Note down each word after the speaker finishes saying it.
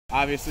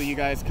Obviously, you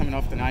guys coming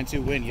off the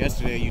 9-2 win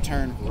yesterday, you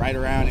turn right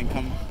around and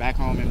come back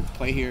home and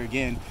play here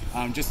again.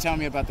 Just tell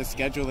me about the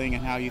scheduling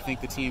and how you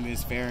think the team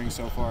is faring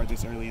so far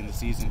this early in the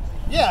season.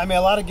 Yeah, I mean,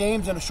 a lot of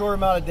games in a short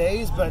amount of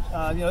days, but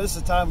this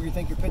is a time where you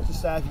think your pitching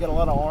staff, you got a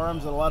lot of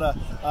arms and a lot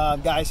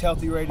of guys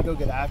healthy, ready to go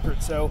get after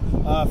it. So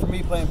for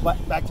me, playing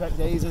back-to-back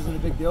days isn't a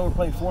big deal. We're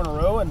playing 4 in a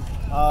row, and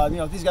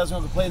if these guys are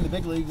going to play in the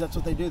big leagues, that's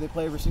what they do. They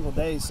play every single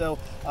day. So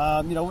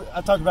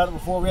I talked about it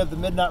before. We have the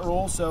midnight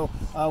rule, so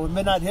when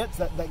midnight hits,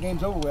 that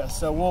game's over with.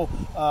 So we'll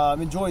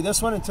enjoy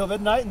this one until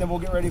midnight, and then we'll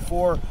get ready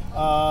for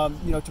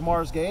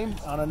tomorrow's game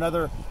on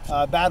another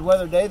bad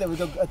weather day that we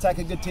go attack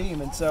a good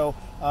team. And so,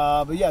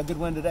 but yeah, good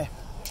win today.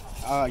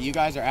 You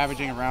guys are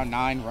averaging around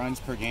 9 runs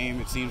per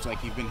game. It seems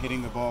like you've been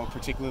hitting the ball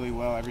particularly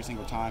well every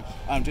single time.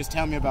 Just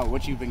tell me about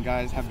what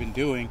guys have been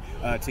doing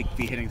to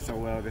be hitting so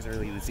well this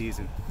early in the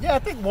season. Yeah, I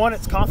think one,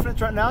 it's confidence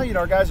right now.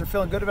 Our guys are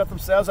feeling good about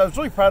themselves. I was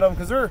really proud of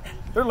them because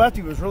their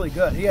lefty was really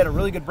good. He had a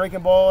really good breaking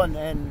ball,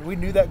 and we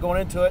knew that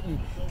going into it. And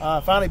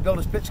finally built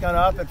his pitch count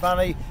up, and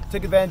finally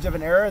took advantage of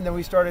an error, and then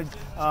we started,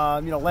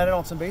 landing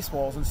on some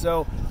baseballs. And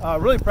so,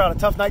 really proud. A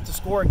tough night to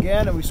score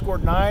again, and we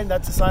scored 9.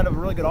 That's a sign of a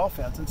really good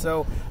offense. And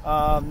so,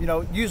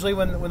 usually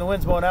when the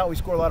wind's blowing out, we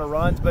score a lot of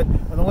runs, but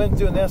when the wind's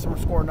doing this and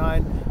we're scoring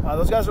 9,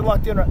 those guys are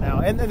locked in right now.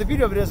 And the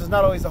beauty of it is, it's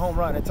not always a home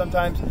run. It's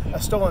sometimes a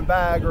stolen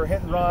bag or a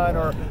hit and run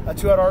or a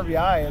 2-out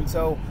RBI. And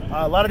so,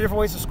 a lot of different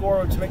ways to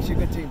score, which makes you a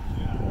good team.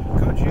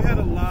 Coach, you had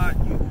a lot.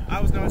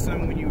 I was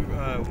noticing when you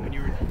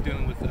were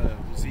dealing with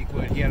Zeke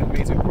Wood, he had an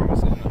amazing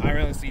performance. And I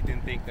honestly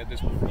didn't think that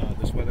this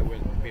weather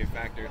would be a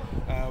factor.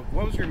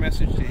 What was your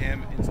message to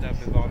him in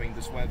stuff involving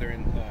this weather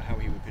and how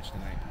he would pitch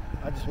tonight?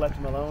 I just left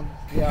him alone.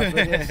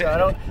 Yeah,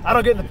 so I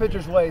don't get in the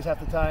pitcher's ways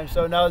half the time.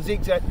 So now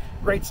Zeke's got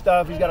great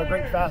stuff. He's got a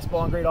great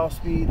fastball and great off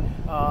speed.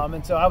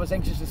 And so I was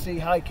anxious to see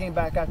how he came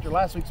back after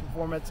last week's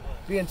performance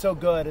being so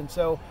good. And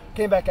so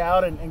came back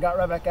out and got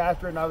right back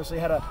after it, and obviously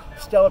had a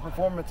stellar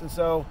performance. And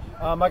so,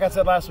 like I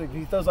said last week, if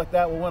he throws like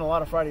that, we'll win a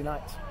lot of Friday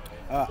nights.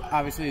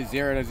 Obviously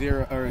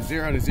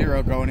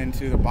 0-0 going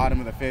into the bottom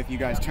of the 5th. You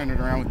guys turned it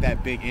around with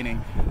that big inning.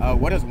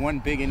 What does one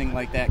big inning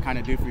like that kind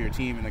of do for your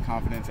team and the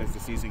confidence as the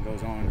season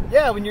goes on?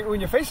 Yeah, when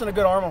you're facing a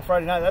good arm on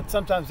Friday night, that's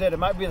sometimes it. It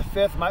might be the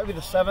 5th, it might be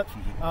the 7th.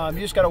 You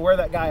just got to wear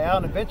that guy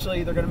out, and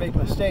eventually they're going to make a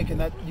mistake, and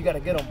that you got to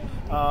get them.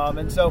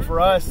 And so for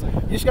us,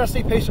 you just got to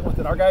stay patient with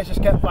it. Our guys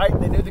just kept fighting.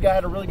 They knew the guy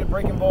had a really good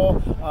breaking ball.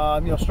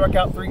 Struck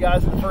out 3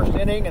 guys in the first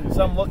inning, and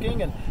some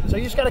looking, and so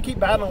you just got to keep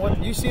battling with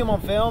it. You see him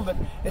on film, but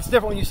it's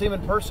different when you see him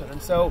in person.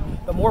 And so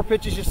the more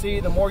pitches you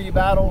see, the more you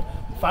battle.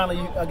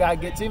 Finally, a guy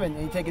gets him, and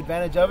you take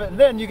advantage of it. And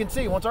then you can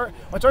see once our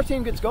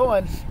team gets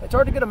going, it's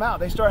hard to get them out.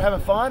 They start having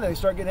fun, and they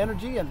start getting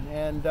energy,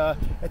 and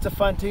it's a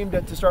fun team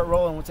to start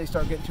rolling once they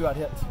start getting 2-out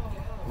hits.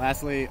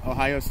 Lastly,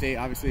 Ohio State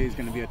obviously is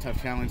going to be a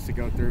tough challenge to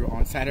go through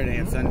on Saturday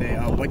and Sunday.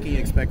 What can you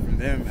expect from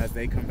them as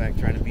they come back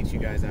trying to beat you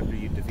guys after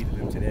you defeated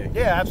them today?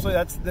 Yeah, absolutely.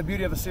 That's the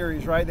beauty of a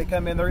series, right? They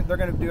come in, they're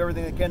going to do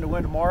everything they can to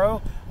win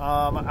tomorrow.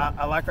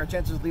 I like our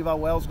chances of Levi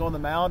Wells going the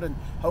mound, and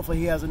hopefully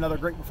he has another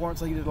great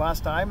performance like he did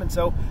last time. And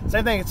so,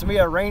 same thing, it's going to be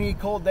a rainy,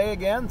 cold day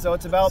again, so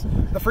it's about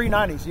the free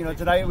 90s.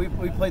 Today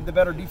we played the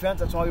better defense.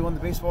 That's why we won the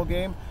baseball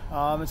game.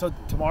 And so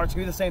tomorrow it's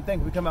going to be the same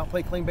thing. If we come out and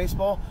play clean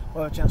baseball,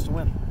 we'll have a chance to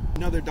win.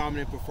 Another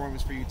dominant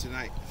performance for you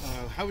tonight.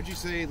 How would you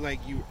say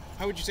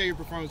your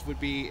performance would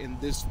be in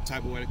this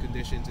type of weather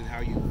conditions, and how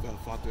you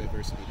fought through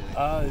adversity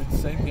today?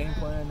 Same game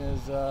plan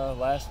as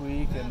last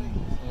week,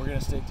 and we're going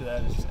to stick to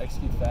that. It's just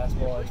execute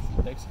fastball,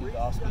 execute the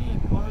off speed,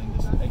 and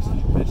just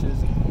execute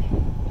pitches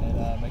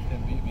and make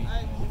them beat me.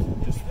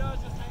 And just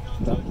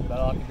about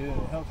all I can do.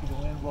 It helps with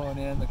the wind blowing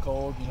in, the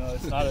cold.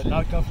 It's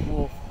not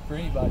comfortable for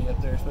anybody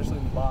up there, especially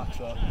in the box.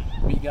 So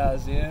beat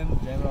guys in,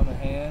 jam it on their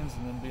hands,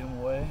 and then beat them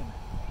away.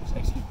 Just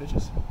execute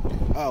pitches.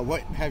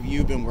 What have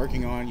you been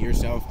working on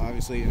yourself,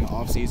 obviously, in the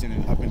off-season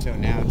and up until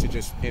now to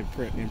just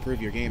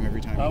improve your game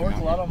every time you come out? I worked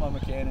a lot on my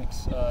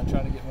mechanics,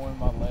 trying to get more in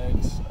my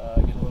legs, get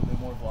a little bit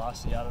more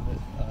velocity out of it,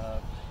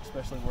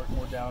 especially work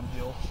more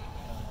downhill.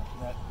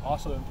 That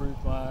also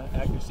improved my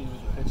accuracy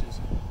with the pitches,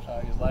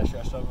 because last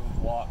year I struggled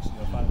with walks,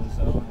 finding the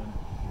zone,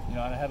 and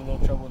I had a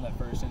little trouble in that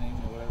first inning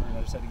or whatever, and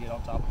I just had to get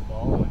on top of the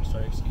ball and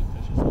start executing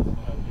pitches like I knew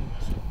how to do.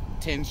 So.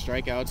 10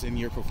 strikeouts in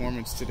your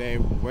performance today.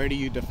 Where do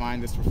you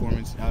define this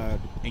performance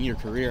in your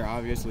career?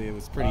 Obviously, it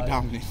was pretty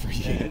dominant for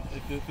you. Yeah,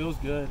 it feels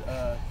good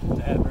to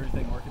have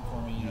everything working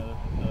for me.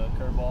 The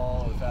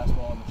curveball, the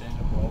fastball, and the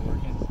changeup were all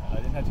working. I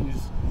didn't have to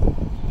use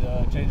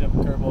the changeup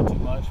and curveball too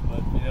much,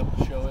 but being able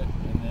to show it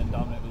and then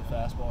dominate with the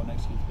fastball and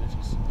execute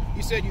pitches.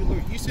 You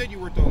said you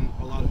worked on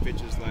a lot of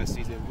pitches last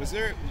season.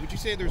 Would you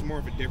say there's more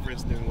of a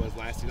difference than it was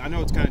last season? I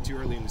know it's kind of too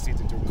early in the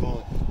season to recall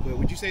it, but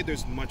would you say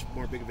there's much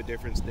more big of a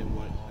difference than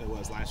what it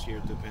was last year,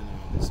 depending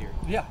on this year?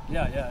 Yeah.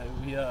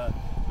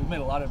 We've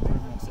made a lot of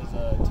improvements as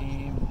a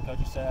team,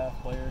 coaching staff,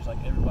 players. Like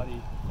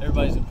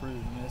everybody's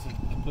improved. This is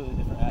a completely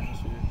different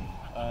atmosphere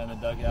in the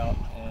dugout,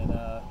 and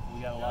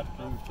we got a lot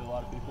to prove to a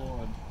lot of people,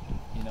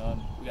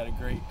 and we got a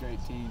great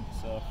team.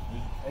 So we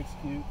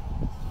execute.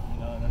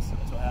 that's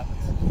what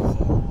happens.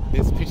 So.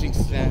 This pitching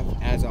staff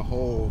as a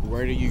whole,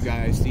 where do you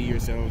guys see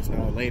yourselves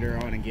later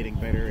on and getting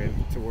better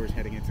and towards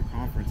heading into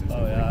conference and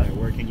stuff like that?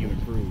 Where can you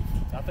improve?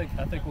 I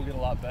think we'll get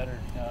a lot better.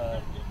 I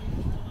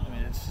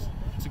mean,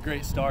 it's a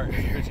great start with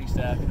the pitching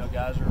staff. You know,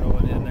 guys are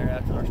rolling in there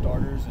after our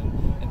starters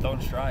and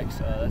throwing strikes.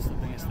 That's the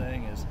biggest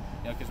thing is,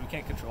 you know, because we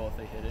can't control if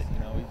they hit it. You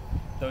know, we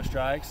throw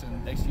strikes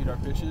and execute our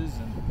pitches,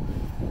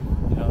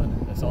 and you know,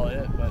 and that's all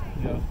it. But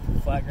you know,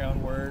 flat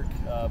ground work,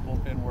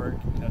 bullpen work.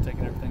 You know,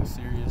 taking everything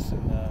serious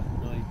and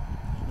really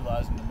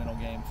realizing the mental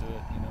game to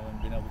it. You know,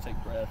 and being able to take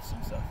breaths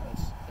and stuff.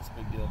 That's a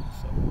big deal.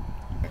 So.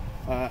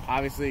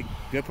 Obviously,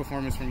 good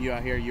performance from you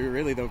out here. You're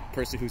really the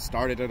person who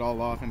started it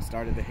all off and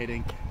started the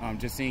hitting.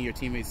 Just seeing your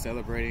teammates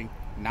celebrating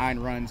 9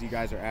 runs you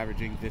guys are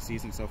averaging this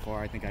season so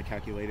far, I think I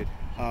calculated.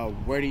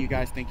 Where do you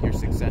guys think your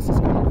success is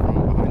coming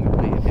from behind the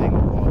plate and hitting the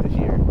ball this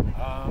year?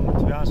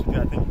 To be honest with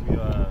you, I think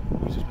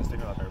we've just been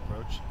sticking with our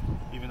approach.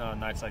 Even on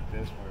nights like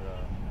this where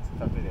it's a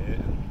tough day to hit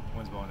and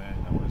wind's blowing in,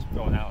 you know, when it's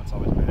going out, it's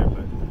always better.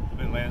 But we've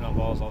been landing on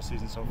balls all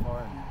season so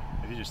far,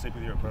 and if you just stick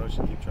with your approach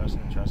and keep trusting,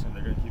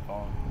 they're going to keep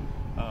falling.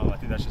 I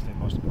think that's just the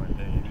most important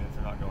thing. Even if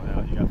they're not going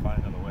out, you got to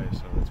find another way.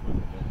 So that's what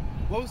we're doing.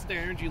 What was the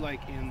energy like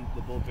in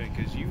the bullpen?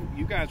 Because you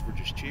guys were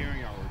just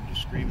cheering, y'all were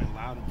just screaming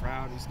loud and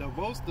proud and stuff.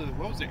 What was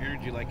the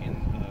energy like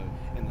in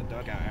the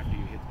dugout after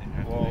you hit?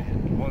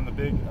 One of the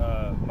big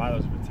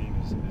milos of the team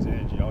is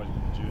energy, always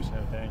been the juice and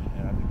everything.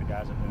 And I think the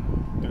guys have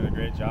been doing a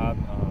great job.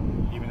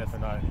 Even if they're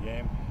not in the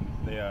game,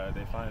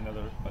 they find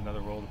another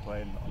role to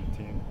play on the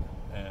team.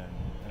 And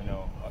you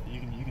know,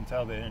 you can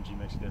tell the energy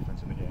makes a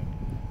difference in the game.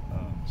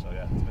 So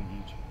yeah, it's been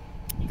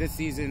huge. This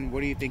season,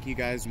 what do you think you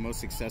guys' most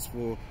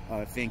successful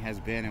thing has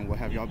been, and what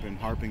have y'all been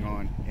harping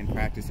on in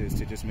practices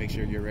to just make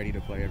sure you're ready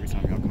to play every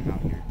time y'all come out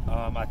here?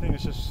 I think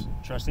it's just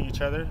trusting each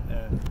other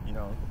and, you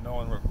know,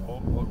 knowing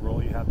what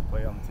role you have to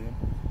play on the team,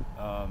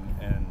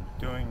 and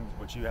doing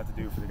what you have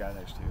to do for the guy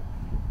next to you.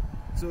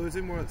 So is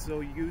it more?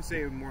 So you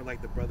say more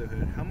like the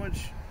brotherhood. How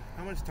much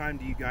time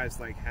do you guys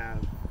like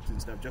have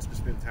and stuff just to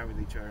spend time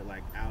with each other,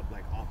 like out,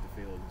 like off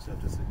the field and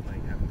stuff, just to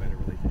like have a better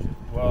relationship?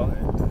 Well,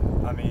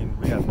 I mean,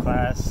 we have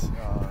class,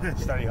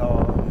 study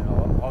hall, you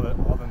know, all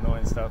the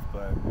annoying stuff,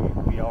 but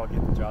we all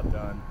get the job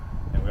done,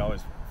 and we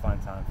always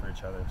find time for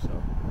each other. So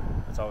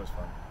it's always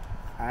fun.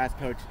 I asked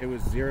Coach, it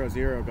was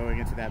 0-0 going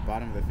into that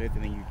bottom of the 5th,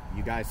 and then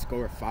you guys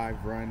score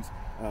 5 runs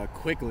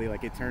quickly,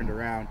 like it turned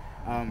around.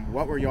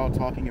 What were y'all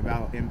talking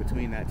about in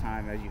between that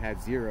time as you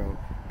had 0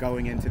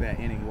 going into that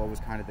inning? What was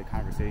kind of the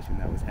conversation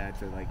that was had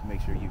to like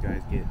make sure you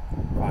guys get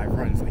 5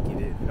 runs like you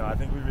did? You know, I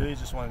think we really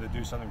just wanted to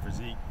do something for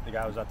Zeke. The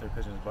guy was out there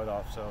pitching his butt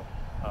off, so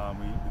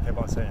we kept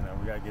on saying that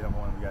we got to get him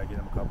one, we got to get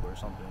him a couple or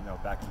something, you know,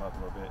 back him up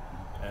a little bit,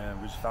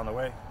 and we just found a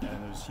way,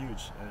 and it was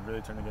huge, and it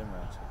really turned the game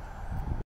around. So.